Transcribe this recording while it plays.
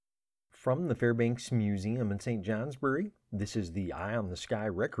From the Fairbanks Museum in St. Johnsbury, this is the Eye on the Sky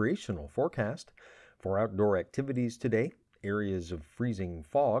recreational forecast. For outdoor activities today, areas of freezing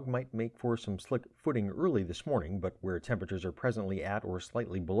fog might make for some slick footing early this morning, but where temperatures are presently at or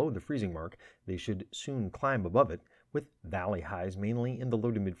slightly below the freezing mark, they should soon climb above it, with valley highs mainly in the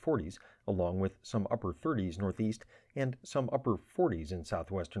low to mid 40s, along with some upper 30s northeast and some upper 40s in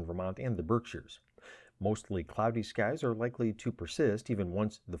southwestern Vermont and the Berkshires. Mostly cloudy skies are likely to persist even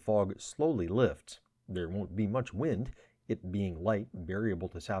once the fog slowly lifts. There won't be much wind, it being light, variable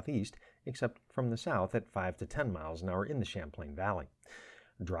to southeast, except from the south at 5 to 10 miles an hour in the Champlain Valley.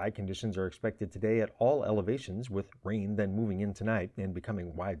 Dry conditions are expected today at all elevations, with rain then moving in tonight and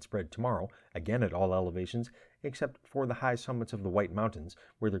becoming widespread tomorrow, again at all elevations, except for the high summits of the White Mountains,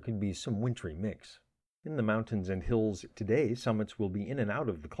 where there could be some wintry mix. In the mountains and hills today, summits will be in and out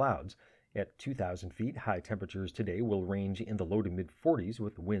of the clouds. At 2,000 feet, high temperatures today will range in the low to mid 40s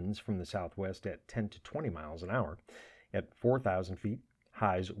with winds from the southwest at 10 to 20 miles an hour. At 4,000 feet,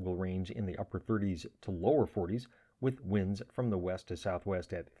 highs will range in the upper 30s to lower 40s with winds from the west to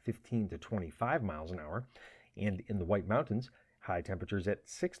southwest at 15 to 25 miles an hour. And in the White Mountains, high temperatures at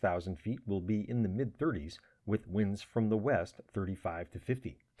 6,000 feet will be in the mid 30s with winds from the west 35 to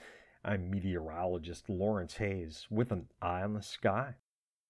 50. I'm meteorologist Lawrence Hayes with an Eye on the Sky.